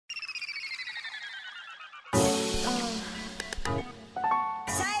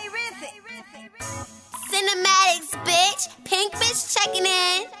checking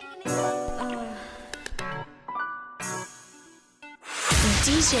in.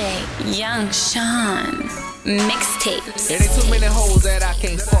 DJ Young Sean mixtapes. It ain't too many hoes that I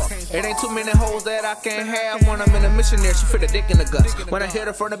can't fuck. It ain't too many hoes that I can't have. When I'm in a missionary, she fit a dick in the guts. When I hit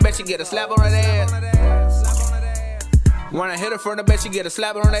her from the bed, she get a slap on that ass. When I hit her from the bed, she get a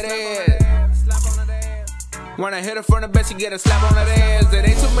slap on that ass. When I hit her from the bed, she get a slap on that ass. It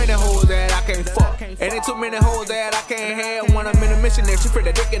ain't too many hoes that I can't fuck. It ain't too many hoes that I can't have. When I'm in a missionary, she fit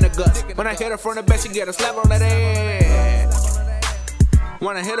a dick in the guts. When I hit her from the bed, she get a slap on that ass.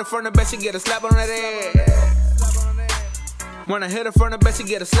 When I hit her from the bed, she get a slap on that ass. When I hit her from the bed, she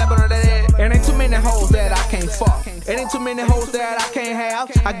get a slap on that ass. It ain't too many hoes that I can't fuck. It ain't too many hoes that I can't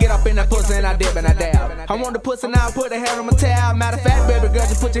have. I get up in that pussy and I dip and I dab. I want the pussy now, I put her head on my towel. Matter of fact, baby girl,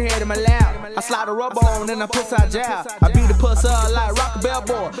 just put your head in my lap. I slide the rubber on and I pussy I jab. I beat the pussy up like rock a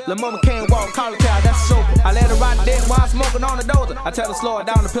bellboy. Lil' mama can't walk, call the cow, that's a chauffeur. I let her ride the dick while I'm smoking on the dozer. I tell her slow it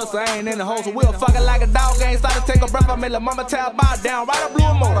down, the pistol ain't in the hose. So we'll fuck it like a dog, ain't start to take a breath. I made lil' mama tell bow down, right up blew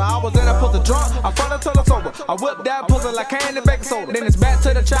a motor. I was in that pussy drunk, I fucked her till I'm sober. I whipped that pussy like candy baking soda. Then it's back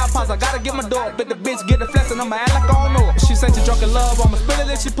to the trap house, I gotta get my door. But the bitch get the flex and I'ma act like I don't know it. She said she drunk in love, I'ma spill it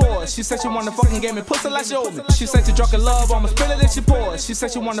and she pour. She said she wanna fucking give me pussy like she owed me. She said she drunk in love, I'ma spill it and she pour. She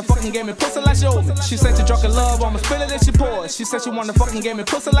said she wanna fucking give me pussy like she owed me. She said she drunk in love, I'ma spill it and she pour. She said she wanna fucking give me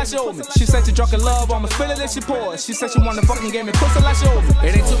pussy like she owed me. She said she drunk in love, I'ma spill it and she pour. She said she wanna fucking give me pussy like she owed me.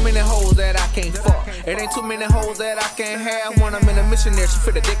 It ain't too many hoes that I can't fuck. It ain't too many hoes that I can't have. When I'm in a missionary, she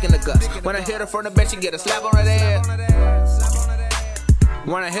fit a dick in the guts. When I hit her from the bed, she get a slap on that ass.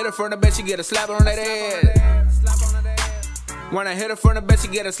 When I hit her from the bed, she get a slap on that ass. When I hit her from the bed, she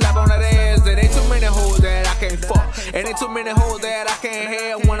get a slap on that ass. It ain't too many hoes that I can't fuck. It ain't too many hoes that I can't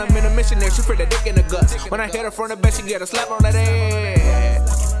have. When I'm in a missionary, she fit a dick in the guts. When I hit her from the bed, she get a slap on that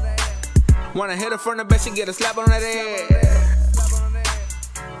ass. When I hit her from the bed, she get a slap on that ass.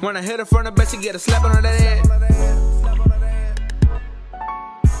 When I hit her from the bed, she get a slap on that ass.